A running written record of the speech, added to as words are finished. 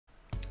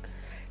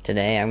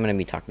Today I'm going to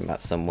be talking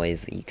about some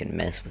ways that you can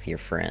mess with your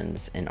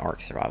friends in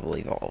Ark Survival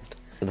Evolved.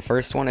 So the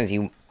first one is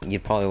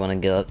you'd probably want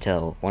to go up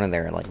to one of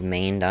their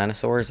main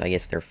dinosaurs, I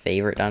guess their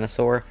favorite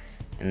dinosaur,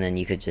 and then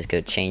you could just go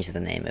change the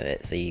name of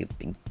it. So you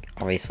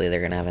obviously they're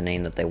going to have a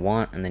name that they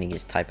want, and then you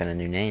just type in a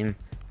new name.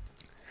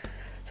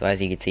 So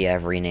as you can see,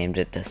 I've renamed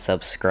it to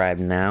Subscribe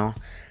Now.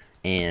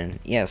 And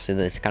yeah, so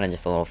this is kind of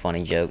just a little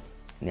funny joke.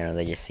 You know,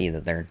 they just see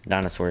that their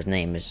dinosaur's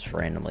name has just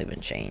randomly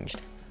been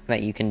changed.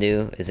 That you can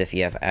do is, if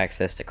you have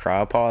access to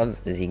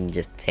cryopods, is you can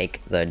just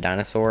take the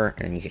dinosaur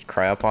and you could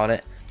cryopod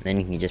it, and then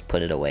you can just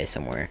put it away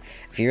somewhere.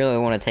 If you really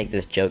want to take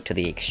this joke to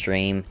the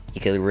extreme, you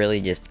could really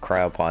just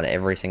cryopod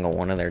every single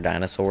one of their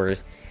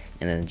dinosaurs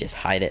and then just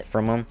hide it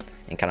from them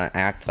and kind of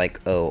act like,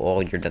 oh,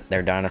 all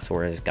their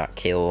dinosaurs got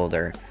killed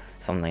or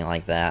something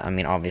like that. I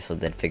mean, obviously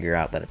they'd figure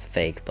out that it's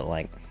fake, but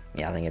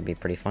yeah, I think it'd be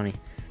pretty funny.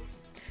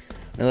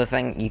 Another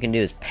thing you can do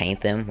is paint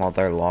them while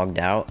they're logged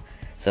out.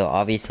 So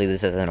obviously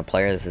this isn't a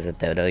player, this is a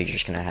dodo. You're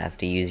just gonna have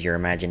to use your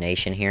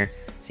imagination here.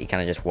 So you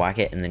kind of just whack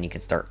it and then you can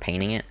start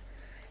painting it.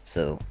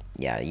 So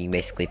yeah, you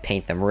basically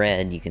paint them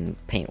red. You can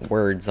paint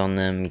words on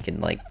them. You can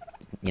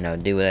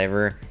do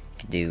whatever. You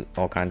can do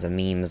all kinds of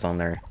memes on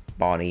their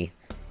body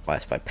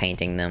just by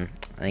painting them.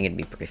 I think it'd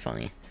be pretty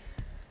funny. You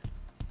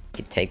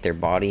could take their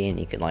body and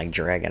you could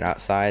drag it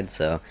outside.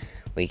 So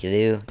what you could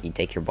do, you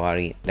take their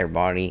body,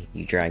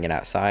 you drag it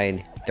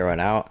outside, throw it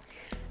out.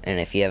 And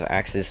if you have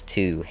access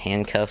to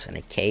handcuffs and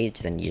a cage,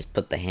 then you just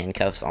put the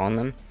handcuffs on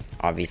them.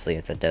 Obviously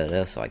it's a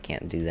dodo, so I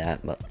can't do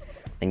that, but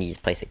then you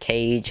just place a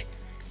cage,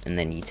 and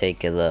then you take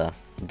the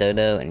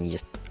dodo and you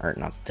just, or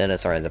not dodo,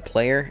 sorry, the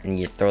player, and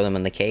you just throw them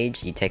in the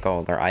cage. You take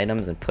all their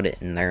items and put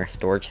it in their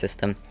storage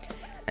system,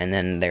 and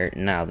then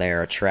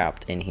they're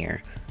trapped in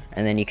here.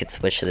 And then you could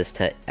switch this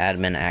to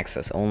admin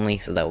access only,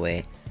 so that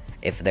way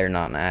if they're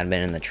not an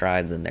admin in the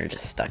tribe, then they're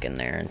just stuck in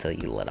there until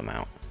you let them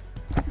out.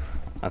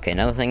 Okay,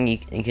 another thing you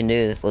can do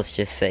is, let's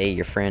just say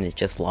your friend is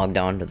just logged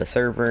on to the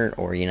server,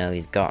 or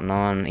he's gotten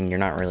on and you're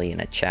not really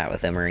in a chat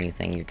with him or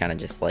anything, you're kind of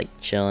just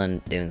chilling,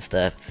 doing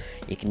stuff.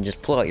 You can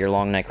just pull out your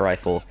long neck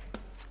rifle,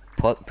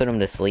 put him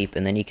to sleep,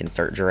 and then you can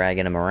start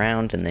dragging him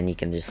around, and then you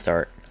can just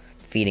start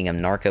feeding him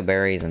narco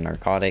berries and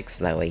narcotics,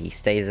 that way he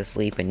stays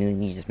asleep, and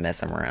then you just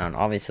mess him around.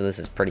 Obviously this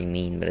is pretty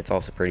mean, but it's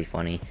also pretty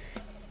funny.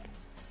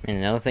 And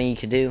another thing you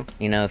could do,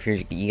 if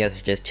you guys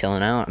are just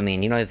chilling out, I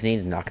mean, you don't even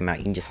need to knock them out,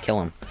 you can just kill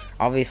them.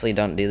 Obviously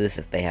don't do this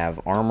if they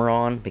have armor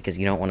on, because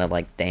you don't want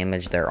to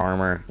damage their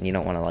armor. You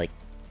don't want to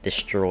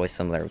destroy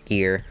some of their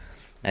gear.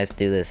 Let's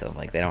do this if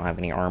they don't have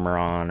any armor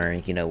on, or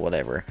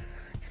whatever.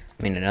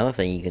 I mean, another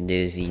thing you can do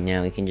is you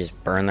can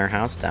just burn their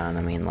house down.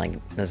 I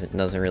mean,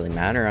 doesn't really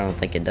matter. I don't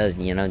think it does.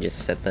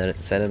 Just set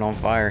it on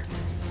fire.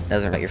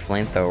 Doesn't hurt your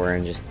flamethrower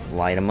and just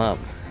light them up.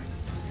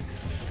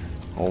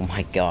 Oh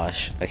my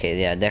gosh. Okay,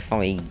 yeah,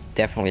 definitely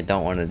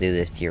don't want to do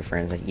this to your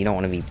friends. You don't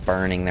want to be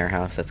burning their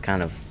house. That's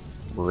kind of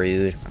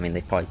rude. I mean,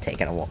 they've probably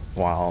taken a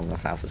while in the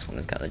house. This one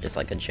is kind of just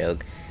a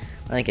joke.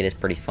 I think it is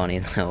pretty funny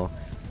though,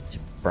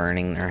 just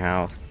burning their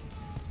house.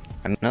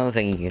 I mean, another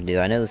thing you can do,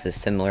 I know this is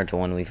similar to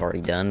one we've already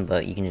done,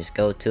 but you can just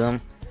go to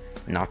them,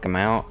 knock them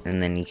out,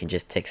 and then you can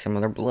just take some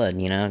of their blood,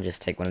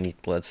 just take one of these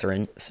blood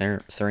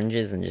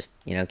syringes and just,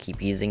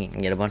 keep using it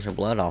and get a bunch of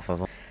blood off of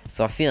them.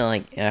 So I feel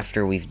like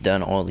after we've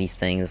done all these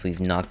things, we've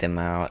knocked them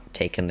out,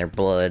 taken their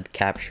blood,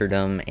 captured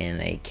them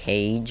in a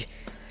cage,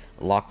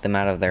 locked them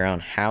out of their own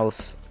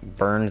house,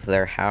 burned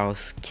their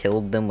house,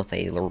 killed them with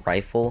a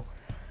rifle,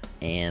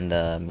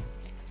 and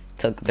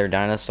took their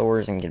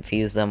dinosaurs and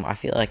confused them. I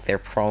feel like they're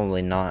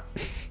probably not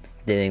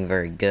doing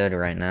very good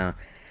right now.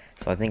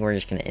 So I think we're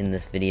just gonna end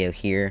this video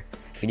here.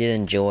 If you did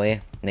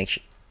enjoy,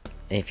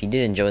 if you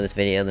did enjoy this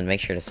video, then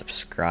make sure to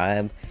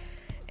subscribe.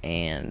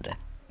 And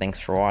thanks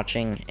for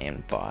watching,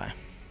 and bye.